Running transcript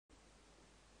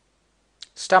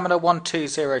Stamina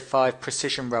 1205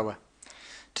 Precision Rower.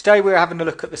 Today we're having a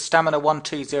look at the Stamina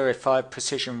 1205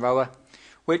 Precision Rower,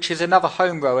 which is another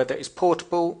home rower that is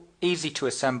portable, easy to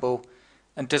assemble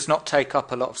and does not take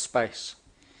up a lot of space.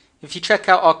 If you check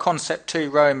out our Concept 2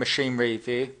 rowing machine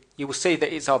review, you will see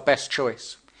that it's our best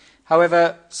choice.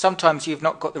 However, sometimes you've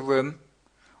not got the room,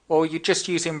 or you're just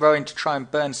using rowing to try and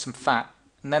burn some fat,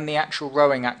 and then the actual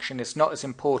rowing action is not as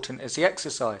important as the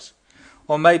exercise.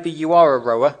 Or maybe you are a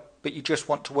rower, but you just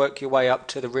want to work your way up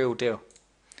to the real deal.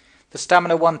 The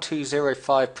Stamina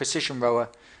 1205 Precision Rower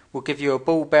will give you a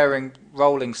ball bearing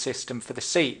rolling system for the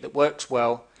seat that works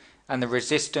well, and the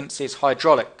resistance is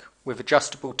hydraulic with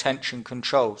adjustable tension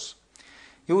controls.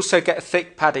 You also get a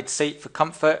thick padded seat for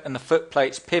comfort, and the foot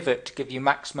plates pivot to give you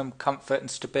maximum comfort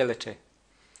and stability.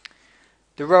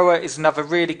 The rower is another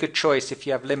really good choice if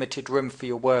you have limited room for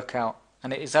your workout,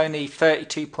 and it is only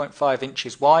 32.5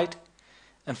 inches wide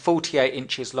and 48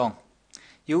 inches long.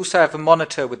 You also have a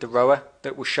monitor with the rower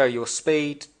that will show your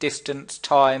speed, distance,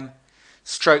 time,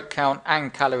 stroke count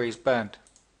and calories burned.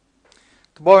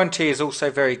 The warranty is also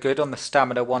very good on the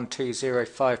Stamina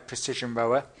 1205 Precision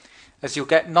Rower, as you'll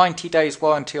get 90 days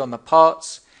warranty on the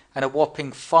parts and a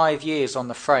whopping 5 years on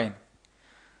the frame.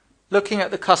 Looking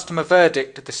at the customer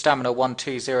verdict of the Stamina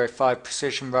 1205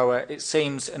 Precision Rower, it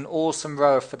seems an awesome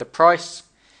rower for the price,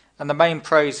 and the main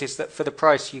pros is that for the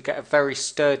price you get a very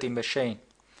sturdy machine.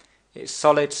 It's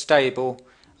solid, stable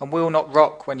and will not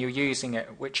rock when you're using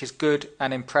it, which is good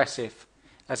and impressive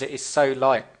as it is so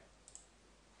light.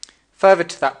 Further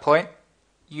to that point,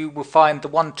 you will find the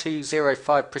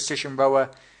 1205 Precision Rower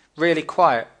really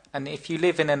quiet, and if you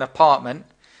live in an apartment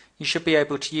you should be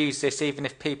able to use this even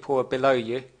if people are below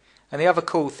you. And the other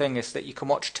cool thing is that you can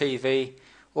watch TV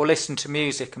or listen to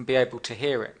music and be able to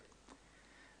hear it.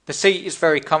 The seat is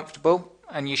very comfortable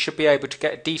and you should be able to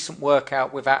get a decent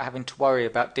workout without having to worry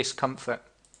about discomfort.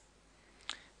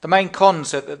 The main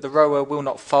cons are that the rower will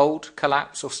not fold,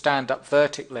 collapse or stand up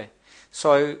vertically.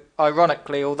 So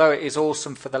ironically, although it is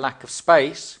awesome for the lack of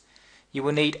space, you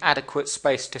will need adequate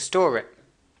space to store it.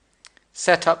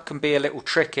 Setup can be a little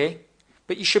tricky,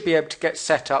 but you should be able to get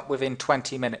set up within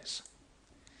 20 minutes.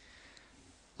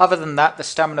 Other than that, the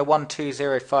Stamina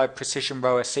 1205 Precision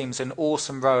Rower seems an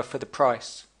awesome rower for the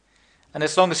price. And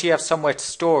as long as you have somewhere to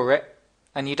store it,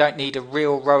 and you don't need a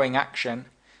real rowing action,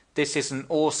 this is an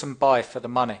awesome buy for the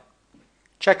money.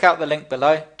 Check out the link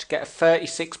below to get a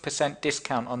 36%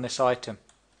 discount on this item.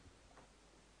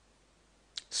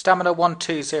 Stamina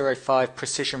 1205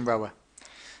 Precision Rower.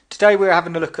 Today we're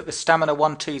having a look at the Stamina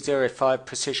 1205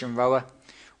 Precision Rower,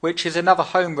 which is another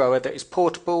home rower that is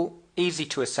portable, easy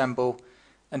to assemble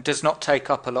and does not take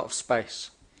up a lot of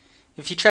space. If you check